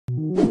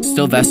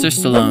Sylvester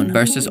Stallone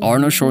versus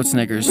Arnold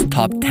Schwarzenegger's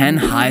top 10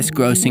 highest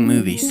grossing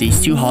movies.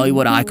 These two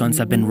Hollywood icons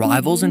have been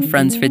rivals and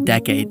friends for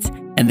decades,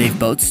 and they've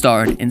both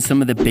starred in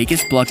some of the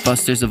biggest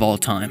blockbusters of all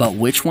time. But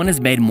which one has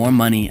made more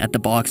money at the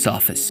box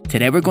office?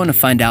 Today we're going to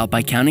find out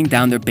by counting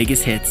down their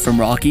biggest hits, from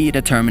Rocky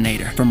to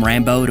Terminator, from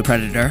Rambo to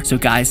Predator. So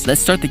guys,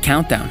 let's start the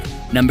countdown.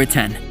 Number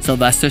 10,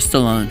 Sylvester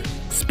Stallone,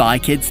 Spy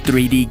Kids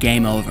 3D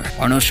Game Over.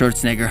 Arnold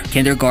Schwarzenegger,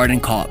 Kindergarten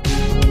Cop.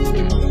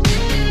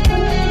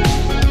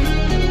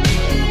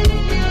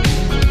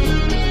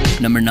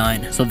 Number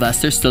 9,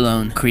 Sylvester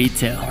Stallone, Creed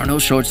 2. Arnold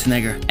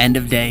Schwarzenegger, End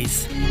of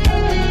Days.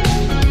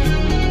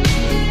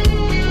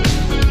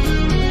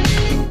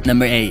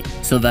 Number 8,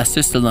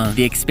 Sylvester Stallone,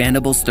 The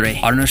Expendables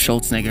 3. Arnold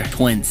Schwarzenegger,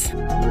 Twins.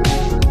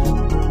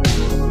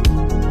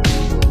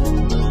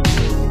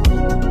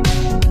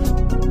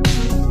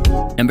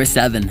 Number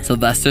 7,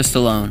 Sylvester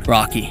Stallone,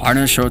 Rocky.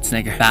 Arnold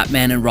Schwarzenegger,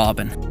 Batman and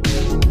Robin.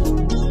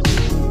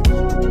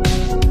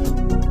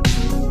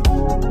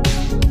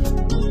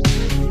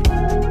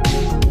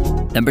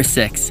 Number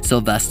 6,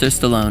 Sylvester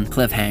Stallone,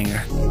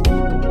 Cliffhanger.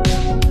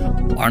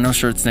 Arnold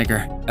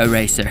Schwarzenegger,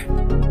 Eraser.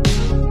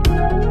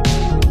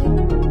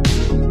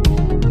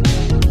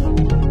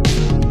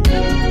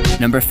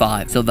 Number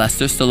 5,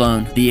 Sylvester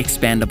Stallone, The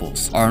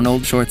Expendables.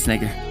 Arnold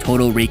Schwarzenegger,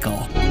 Total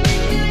Recall.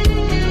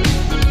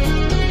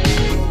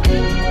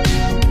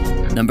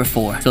 Number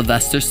 4,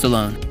 Sylvester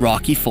Stallone,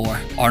 Rocky 4.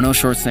 Arnold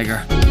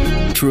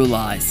Schwarzenegger, True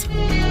Lies.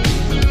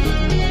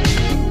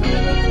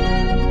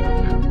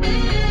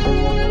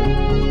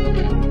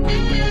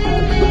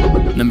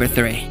 Number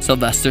 3,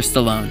 Sylvester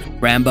Stallone,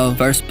 Rambo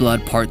First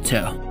Blood Part 2.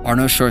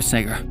 Arnold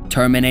Schwarzenegger,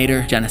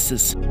 Terminator,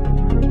 Genisys.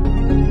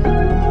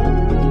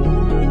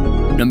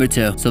 Number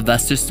 2,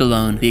 Sylvester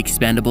Stallone, The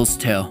Expendables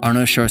 2.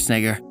 Arnold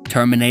Schwarzenegger,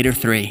 Terminator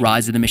 3,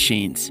 Rise of the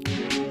Machines.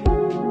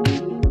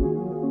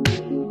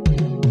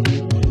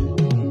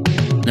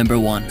 Number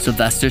 1,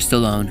 Sylvester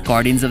Stallone,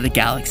 Guardians of the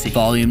Galaxy,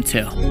 Volume 2.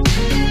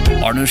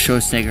 Arnold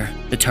Schwarzenegger,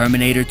 The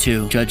Terminator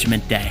 2,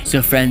 Judgment Day.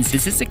 So friends,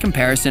 this is a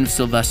comparison of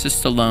Sylvester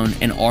Stallone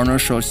and Arnold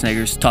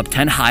Schwarzenegger's top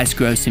 10 highest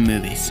grossing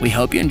movies. We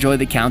hope you enjoyed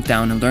the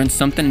countdown and learned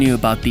something new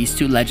about these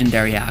two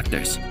legendary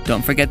actors.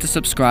 Don't forget to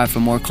subscribe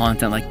for more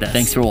content like this.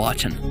 Thanks for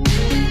watching.